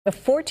A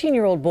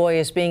 14-year-old boy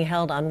is being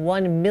held on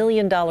 $1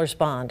 million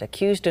bond,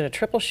 accused in a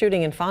triple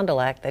shooting in Fond du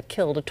Lac that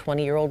killed a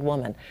 20-year-old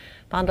woman.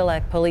 Fond du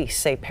Lac police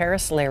say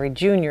Paris Larry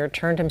Jr.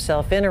 turned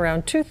himself in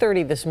around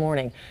 2:30 this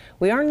morning.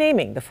 We are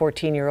naming the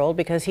 14-year-old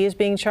because he is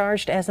being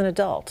charged as an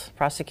adult.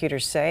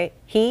 Prosecutors say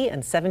he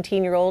and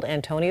 17-year-old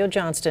Antonio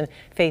Johnston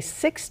face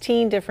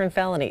 16 different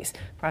felonies.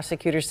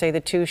 Prosecutors say the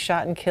two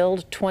shot and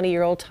killed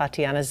 20-year-old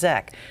Tatiana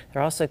Zek.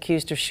 They're also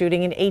accused of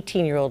shooting an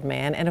 18-year-old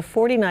man and a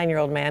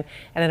 49-year-old man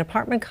at an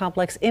apartment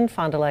complex in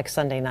Fond du Lac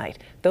Sunday night.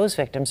 Those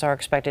victims are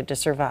expected to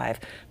survive.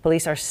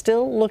 Police are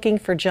still looking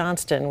for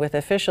Johnston, with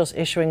officials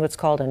issuing what's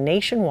called a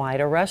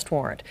nationwide arrest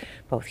warrant.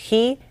 Both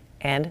he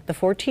and the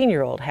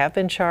 14-year-old have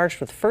been charged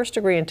with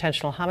first-degree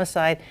intentional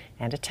homicide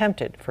and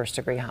attempted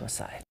first-degree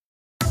homicide.